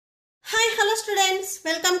students,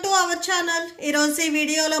 welcome to our channel. Ee roju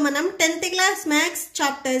video lo manam 10th class maths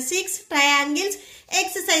chapter 6 triangles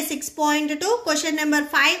exercise 6.2 question number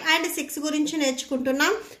 5 and 6 గురించి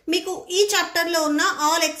నేర్చుకుంటున్నాం. మీకు ఈ chapter లో ఉన్న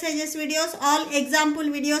all exercises videos, all example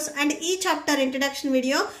videos and ఈ chapter introduction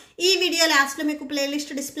video ఈ video last లో మీకు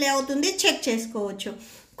ప్లేలిస్ట్ డిస్ప్లే అవుతుంది, చెక్ చేసుకోవచ్చు.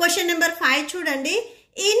 క్వశ్చన్ నెంబర్ 5 చూడండి.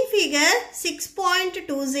 ఇన్ ఫిగర్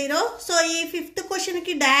 6.20 సో ఈ ఫిఫ్త్ క్వశ్చన్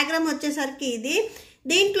కి డయాగ్రామ్ వచ్చేసరికి ఇది.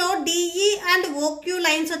 దీంట్లో డిఈ అండ్ ఓక్యూ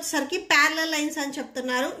లైన్స్ వచ్చేసరికి ప్యారలల్ లైన్స్ అని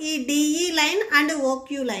చెప్తున్నారు. ఈ DE line and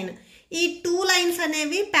OQ line ఈ టూ లైన్స్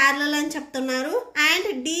అనేవి ప్యారలల్ అని చెప్తున్నారు. అండ్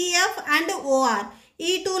డిఎఫ్ అండ్ ఓఆర్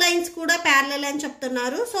ఈ టూ లైన్స్ కూడా ప్యారలల్ అని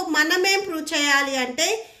చెప్తున్నారు. సో మనం ఏం ప్రూవ్ చేయాలి అంటే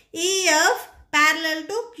EF parallel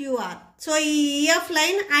to QR. So ఈ EF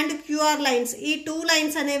line and QR lines ఈ టూ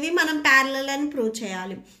లైన్స్ అనేవి మనం ప్యారలల్ అని ప్రూవ్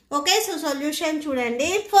చేయాలి. ఓకే, సో సొల్యూషన్ చూడండి.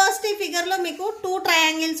 ఫస్ట్ ఈ ఫిగర్ లో మీకు టూ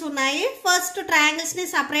ట్రయాంగిల్స్ ఉన్నాయి. ఫస్ట్ ట్రయాంగిల్స్ ని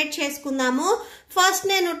సపరేట్ చేసుకుందాము. ఫస్ట్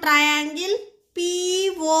నేను ట్రయాంగిల్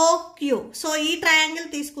పిఓక్యూ సో ఈ ట్రయాంగిల్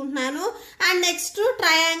తీసుకుంటున్నాను. అండ్ నెక్స్ట్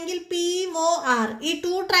ట్రయాంగిల్ పిఓఆర్ ఈ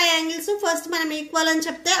టూ ట్రయాంగిల్స్ ఫస్ట్ మనం ఈక్వల్ అని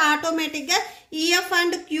చెప్తే ఆటోమేటిక్ గా ఈఎఫ్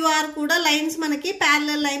అండ్ క్యూఆర్ కూడా లైన్స్ మనకి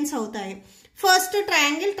ప్యారలల్ లైన్స్ అవుతాయి. ఫస్ట్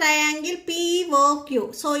ట్రయాంగిల్ పిఓక్యూ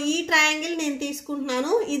సో ఈ ట్రయాంగిల్ నేను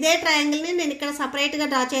తీసుకుంటున్నాను. ఇదే ట్రయాంగిల్ ని నేను ఇక్కడ సపరేట్ గా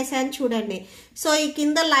డ్రా చేశాను చూడండి. సో ఈ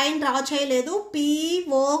కింద లైన్ డ్రా చేయలేదు,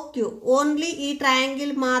 పిఓక్యూ ఓన్లీ ఈ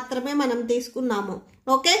ట్రయాంగిల్ మాత్రమే మనం తీసుకున్నాము.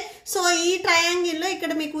 ఓకే, సో ఈ ట్రయాంగిల్ లో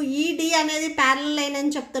ఇక్కడ మీకు ఈడి అనేది ప్యారలల్ లైన్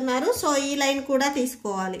అని చెప్తున్నారు. సో ఈ లైన్ కూడా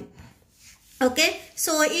తీసుకోవాలి. Okay,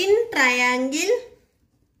 so in triangle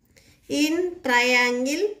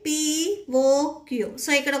POQ so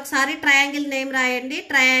ఇక్కడ ఒకసారి ట్రయాంగిల్ నేమ్ రాయండి.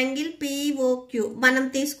 ట్రయాంగిల్ పిఓక్యూ మనం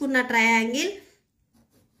తీసుకున్న ట్రయాంగిల్.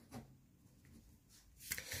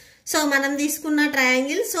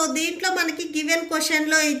 సో దీంట్లో మనకి గివెన్ క్వశ్చన్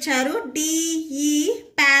లో ఇచ్చారు DE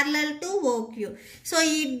parallel to OQ. So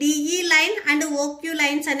ఈ DE line and OQ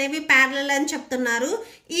lines అనేవి ప్యారలల్ అని చెప్తున్నారు.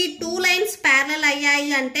 ఈ టూ లైన్స్ ప్యారలల్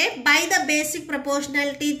అయ్యాయి అంటే by the basic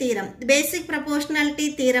proportionality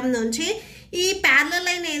theorem నుంచి ఈ ప్యారలల్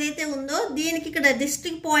లైన్ ఏదైతే ఉందో దీనికి ఇక్కడ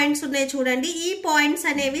డిస్ట్రిక్ట్ పాయింట్స్ ఉన్నాయి చూడండి. ఈ పాయింట్స్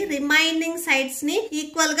అనేవి రిమైనింగ్ సైడ్స్ ని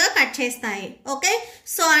ఈక్వల్ గా కట్ చేస్తాయి. ఓకే,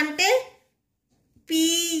 సో అంటే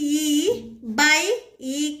PE by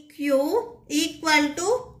EQ equal to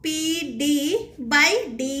PD by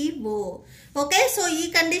DO. Okay, so ఈ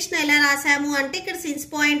కండిషన్ ఎలా రాసాము అంటే ఇక్కడ 6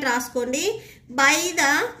 పాయింట్ రాసుకోండి. By the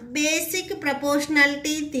basic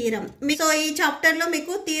proportionality theorem. So ఈ చాప్టర్ లో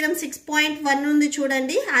మీకు థీరం 6.1 ఉంది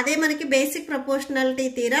చూడండి, అదే మనకి basic proportionality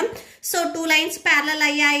theorem. So two lines parallel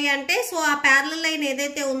అయ్యాయి అంటే సో ఆ ప్యారలల్ లైన్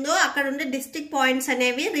ఏదైతే ఉందో అక్కడ ఉండే డిస్ట్రిక్ట్ పాయింట్స్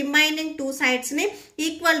అనేవి రిమైనింగ్ టూ సైడ్స్ ని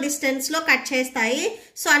ఈక్వల్ డిస్టెన్స్ లో కట్ చేస్తాయి.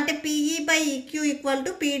 సో అంటే PE by EQ equal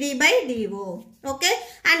to PD by DO. Okay,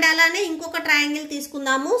 and అలానే ఇంకొక ట్రయాంగిల్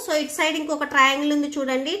తీసుకుందాము. సో ఇటు సైడ్ ఇంకొక ట్రయాంగిల్ ఉంది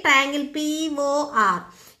చూడండి, ట్రయాంగిల్ POR.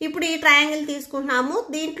 ఇప్పుడు ఈ ట్రయాంగిల్ తీసుకుంటున్నాము.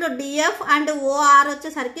 దీంట్లో డిఎఫ్ అండ్ ఓఆర్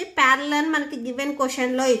వచ్చేసరికి ప్యారలల్ అని మనకి గివెన్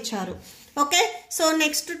క్వశ్చన్ లో ఇచ్చారు. ఓకే, సో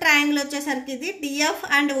నెక్స్ట్ ట్రయాంగిల్ వచ్చేసరికి ఇది DF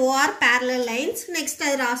and OR parallel lines. Next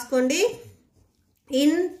అది రాసుకోండి.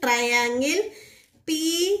 ఇన్ ట్రయాంగిల్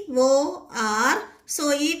పిఓఆర్ సో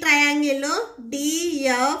ఈ ట్రయాంగిల్ లో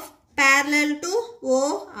DF parallel to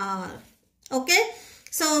OR. Okay,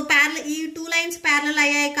 so ఈ టూ లైన్స్ ప్యారలల్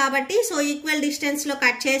అయ్యాయి కాబట్టి సో ఈక్వల్ డిస్టెన్స్ లో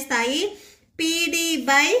కట్ చేస్తాయి. PD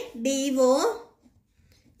by DO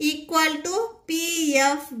equal to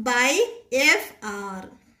PF by FR.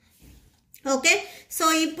 Okay, so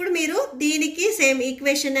ఇప్పుడు మీరు దీనికి సేమ్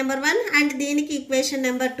ఈక్వేషన్ నెంబర్ 1 అండ్ దీనికి ఈక్వేషన్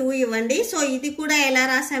నెంబర్ 2 ఇవ్వండి. సో ఇది కూడా ఎలా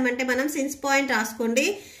రాసామంటే మనం 6 పాయింట్ రాసుకోండి.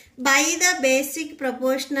 By the basic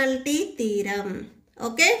proportionality theorem.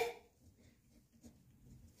 Okay,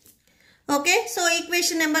 okay, so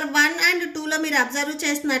equation number 1 and 2 లో మీరు అబ్జర్వ్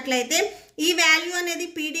చేసినట్లయితే ఈ వాల్యూ అనేది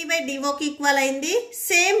PD by DO కి ఈక్వల్ అయింది.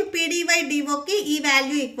 సేమ్ PD by DO కి ఈ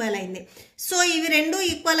వాల్యూ ఈక్వల్ అయింది. సో ఇవి రెండు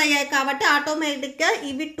ఈక్వల్ అయ్యాయి కాబట్టి ఆటోమేటిక్ గా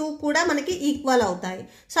ఇవి 2 కూడా మనకి ఈక్వల్ అవుతాయి.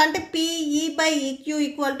 సో అంటే PE by EQ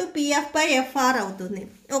equal to PF by FR అవుతుంది.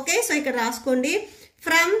 ఓకే, సో ఇక్కడ రాసుకోండి.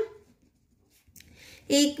 From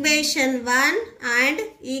equation 1 and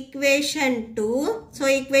equation 2 so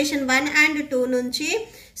equation 1 and 2 నుంచి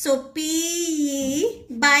so PE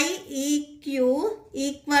by EQ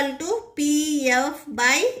equal to PF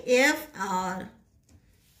by FR.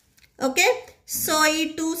 Okay, so ఈ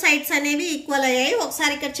టూ సైడ్స్ అనేవి equal అయ్యాయి.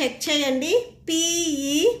 ఒకసారి ఇక్కడ check చేయండి.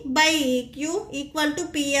 PE by EQ equal to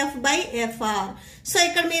PF by FR. So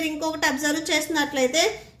ఇక్కడ మీరు ఇంకొకటి అబ్జర్వ్ చేసినట్లయితే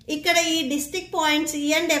ఇక్కడ ఈ district points E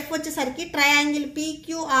and F వచ్చేసరికి ట్రయాంగిల్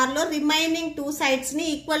PQR లో రిమైనింగ్ టూ సైడ్స్ ని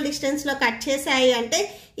ఈక్వల్ డిస్టెన్స్ లో కట్ చేసాయి అంటే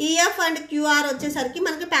EF అండ్ QR వచ్చేసరికి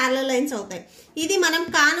మనకి ప్యారలల్ లైన్స్ అవుతాయి. ఇది మనం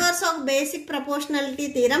converse of basic proportionality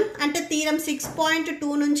theorem అంటే థీరం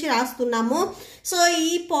 6.2 నుంచి రాస్తున్నాము. సో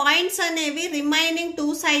ఈ పాయింట్స్ అనేవి రిమైనింగ్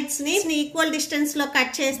 2 sides ని ఈక్వల్ డిస్టెన్స్ లో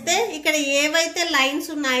కట్ చేస్తే ఇక్కడ ఏవైతే లైన్స్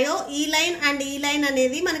ఉన్నాయో ఈ లైన్ అండ్ ఈ లైన్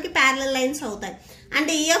అనేది మనకి ప్యారలల్ లైన్స్ అవుతాయి.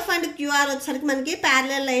 అంటే EF అండ్ QR వచ్చేసరికి మనకి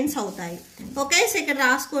ప్యారలల్ లైన్స్ అవుతాయి. ఓకే, సో ఇక్కడ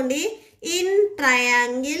రాసుకోండి. In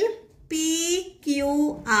triangle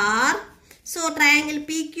PQR, so triangle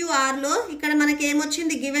PQR లో ఇక్కడ మనకి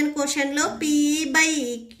ఏమొచ్చింది, గివెన్ క్వశ్చన్ లో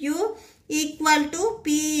PE/EQ ఈక్వల్ టు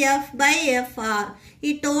PF/FR. ఈ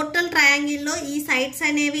టోటల్ ట్రయాంగిల్ లో ఈ సైడ్స్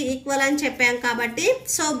అనేవి ఈక్వల్ అని చెప్పాం కాబట్టి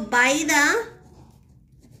so by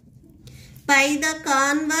the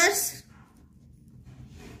converse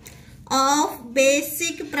of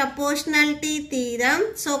basic proportionality theorem,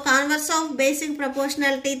 so converse of basic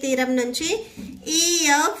proportionality theorem నుంచి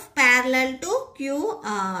EF parallel to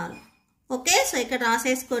QR. Okay, so ఇక్కడ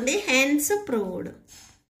రాసేసుకోండి. Hence proved.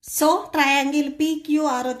 So triangle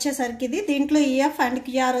PQR వచ్చేసరికి ఇది, దీంట్లో EF అండ్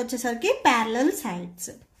QR వచ్చేసరికి parallel sides.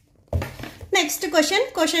 Next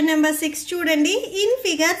question number 6 చూడండి. In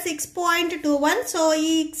figure 6.21, so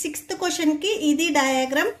ఈ 6th question కి ఇది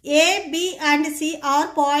diagram. A, B and C are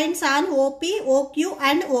points on OP, OQ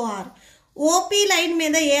and OR. OP line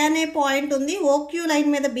మీద A అనే పాయింట్ ఉంది, OQ లైన్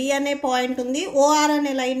మీద B అనే పాయింట్ ఉంది, OR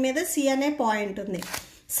అనే లైన్ మీద C అనే పాయింట్ ఉంది.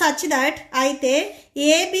 సచ్ దట్ అయితే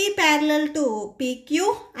AB parallel to PQ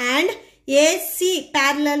and AC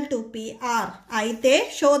parallel to PR అయితే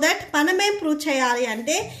షో దట్ మనం ఏం ప్రూవ్ చేయాలి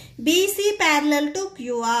అంటే BC ప్యారలల్ టు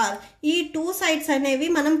QR, ఈ 2 sides అనేవి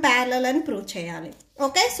మనం ప్యారలల్ అని ప్రూవ్ చేయాలి.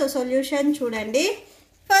 ఓకే, సో సొల్యూషన్ చూడండి.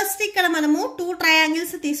 ఫస్ట్ ఇక్కడ మనము 2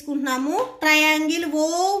 ట్రయాంగిల్స్ తీసుకుంటున్నాము. ట్రయాంగిల్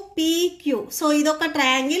OPQ, సో ఇదొక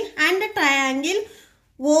ట్రయాంగిల్, అండ్ ట్రయాంగిల్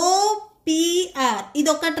OPR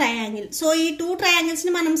ఇదొక ట్రయాంగిల్. సో ఈ 2 ట్రయాంగిల్స్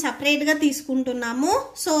ని మనం సపరేట్ గా తీసుకుంటున్నాము.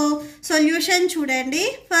 సో సొల్యూషన్ చూడండి.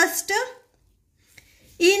 First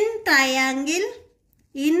in triangle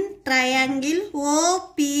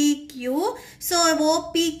OPQ, so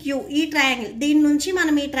OPQ ఈ ట్రయాంగిల్, దీని నుంచి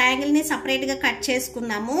మనం ఈ ట్రయాంగిల్ ని సపరేట్ గా కట్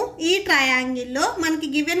చేసుకున్నాము. ఈ ట్రయాంగిల్ లో మనకి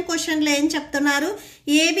గివెన్ క్వశ్చన్ లో ఏం చెప్తున్నారు,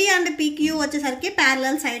 AB అండ్ PQ వచ్చేసరికి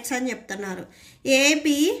ప్యారలల్ సైడ్స్ అని చెప్తున్నారు. AB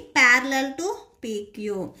parallel to PQ,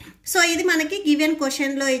 so ఇది మనకి గివెన్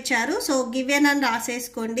క్వశ్చన్ లో ఇచ్చారు. సో గివెన్ అని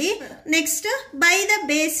రాసేసుకోండి. Next by the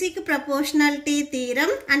basic proportionality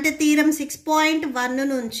theorem అంటే థీరం 6.1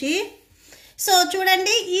 నుంచి, సో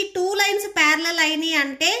చూడండి ఈ 2 లైన్స్ ప్యారలల్ అయినాయి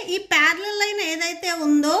అంటే ఈ ప్యారలల్ లైన్ ఏదైతే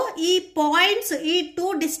ఉందో ఈ పాయింట్స్, ఈ 2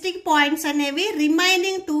 డిస్టింక్ట్ పాయింట్స్ అనేవి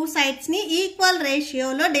రిమైనింగ్ 2 sides ని ఈక్వల్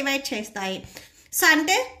రేషియోలో డివైడ్ చేస్తాయి. సో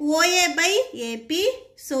అంటే OA/AP,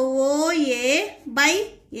 so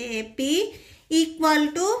OA/AP equal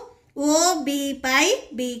to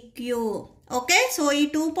OB/BQ. Okay, so ఈ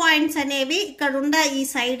 2 పాయింట్స్ అనేవి ఇక్కడ ఉన్న ఈ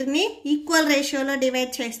సైడ్ ని ఈక్వల్ రేషియోలో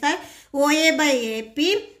డివైడ్ చేస్తాయి. OA/AP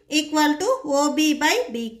equal to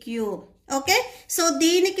OB/BQ. Okay, so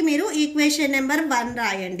దీనికి మీరు ఈక్వేషన్ నెంబర్ 1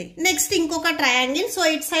 రాయండి. నెక్స్ట్ ఇంకొక ట్రయాంగిల్, సో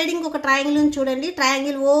ఇటు సైడ్ ఇంకొక ట్రయాంగిల్ ఉంది చూడండి,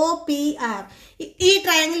 ట్రయాంగిల్ OPR. ఈ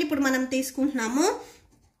ట్రయాంగిల్ ఇప్పుడు మనం తీసుకుంటున్నాము.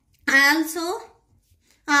 Also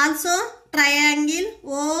triangle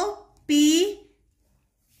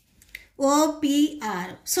OPR.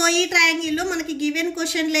 సో ఈ ట్రయాంగిల్ లో మనకి గివెన్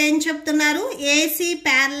క్వశ్చన్ లో ఏం చెప్తున్నారు, AC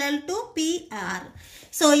parallel to PR.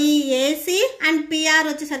 So ఈ AC అండ్ PR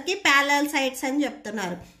వచ్చేసరికి ప్యారలల్ సైడ్స్ అని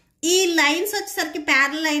చెప్తున్నారు. ఈ లైన్స్ వచ్చేసరికి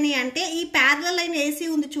ప్యారలల్ అయినాయి అంటే ఈ ప్యారలల్ లైన్ AC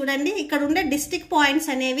ఉంది చూడండి, ఇక్కడ ఉండే డిస్ట్రిక్ట్ పాయింట్స్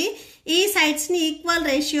అనేవి ఈ సైడ్స్ ని ఈక్వల్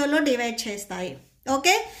రేషియోలో డివైడ్ చేస్తాయి.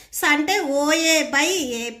 ఓకే, సో అంటే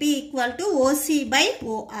OA/AP equal to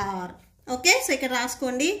OC/OR. Okay, so ఇక్కడ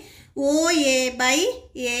రాసుకోండి.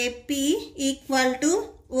 OA/AP equal to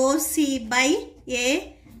OC/CR.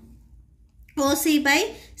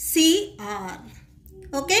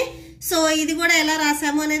 Okay, so ఇది కూడా ఎలా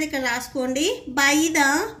రాసాము అనేది ఇక్కడ రాసుకోండి. By the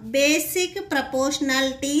basic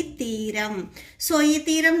proportionality theorem, so ఈ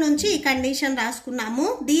థీరం నుంచి ఈ కండిషన్ రాసుకున్నాము.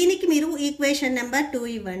 దీనికి మీరు ఈక్వేషన్ నెంబర్ 2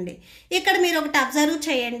 ఇవ్వండి. ఇక్కడ మీరు ఒకటి అబ్జర్వ్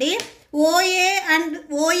చేయండి,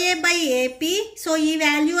 OA/AP, సో ఈ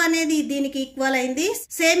వాల్యూ అనేది దీనికి ఈక్వల్ అయింది.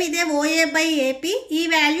 సేమ్ ఇదే OA/AP ఈ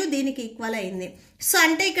వాల్యూ దీనికి ఈక్వల్ అయింది. సో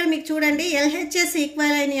అంటే ఇక్కడ మీకు చూడండి LHS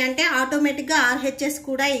ఈక్వల్ అయినాయి అంటే ఆటోమేటిక్ గా RHS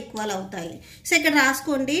కూడా ఈక్వల్ అవుతాయి. సో ఇక్కడ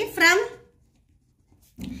రాసుకోండి. From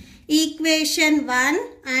equation 1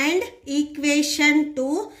 and equation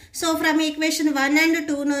 2, so from equation 1 and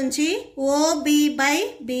 2 నుంచి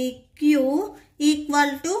OB/BQ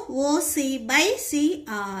equal to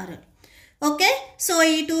OC/CR. Okay, so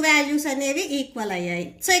ఈ 2 వాల్యూస్ అనేవి ఈక్వల్ అయ్యాయి.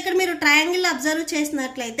 సో ఇక్కడ మీరు ట్రయాంగిల్ అబ్జర్వ్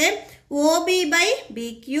చేసినట్లయితే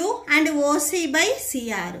OB/BQ అండ్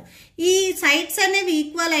OC/CR ఈ సైడ్స్ అనేవి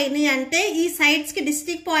ఈక్వల్ అయినాయి అంటే ఈ సైడ్స్కి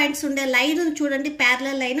డిస్ట్రిక్ట్ పాయింట్స్ ఉండే లైన్ చూడండి,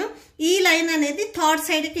 ప్యారలల్ లైన్, ఈ లైన్ అనేది థర్డ్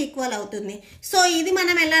సైడ్కి ఈక్వల్ అవుతుంది. సో ఇది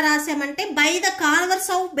మనం ఎలా రాసామంటే by the converse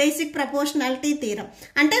of basic proportionality theorem,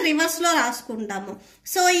 అంటే రివర్స్లో రాసుకుంటాము.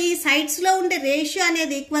 సో ఈ సైడ్స్లో ఉండే రేషియో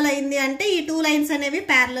అనేది ఈక్వల్ అయింది అంటే ఈ టూ లైన్స్ అనేవి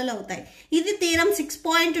ప్యారలల్ అవుతాయి. ఇది థీరం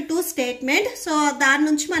 6.2 స్టేట్మెంట్. సో దాని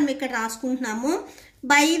నుంచి మనం ఇక్కడ రాసుకుంటున్నాము,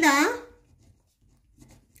 by the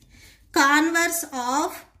converse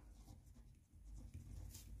of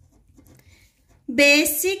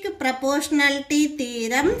basic proportionality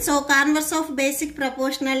theorem. So converse of basic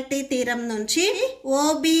proportionality theorem నుంచి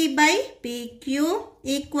OB by PQ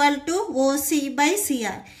equal to OC by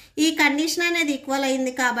CR, ఈ కండిషన్ అనేది ఈక్వల్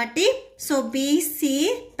అయింది కాబట్టి so BC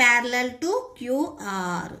parallel to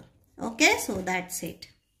QR. Okay, so that's it.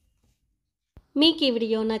 మీకు ఈ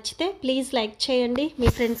video నచ్చితే please like చేయండి, మీ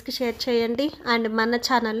ఫ్రెండ్స్కి షేర్ చేయండి, అండ్ మన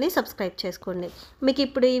ఛానల్ని సబ్స్క్రైబ్ చేసుకోండి. మీకు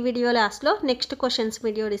ఇప్పుడు ఈ వీడియో లాస్ట్లో నెక్స్ట్ క్వశ్చన్స్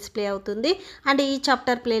వీడియో డిస్ప్లే అవుతుంది అండ్ ఈ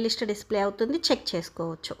చాప్టర్ ప్లేలిస్ట్ డిస్ప్లే అవుతుంది, చెక్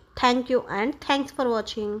చేసుకోవచ్చు. Thank you and thanks for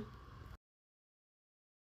watching.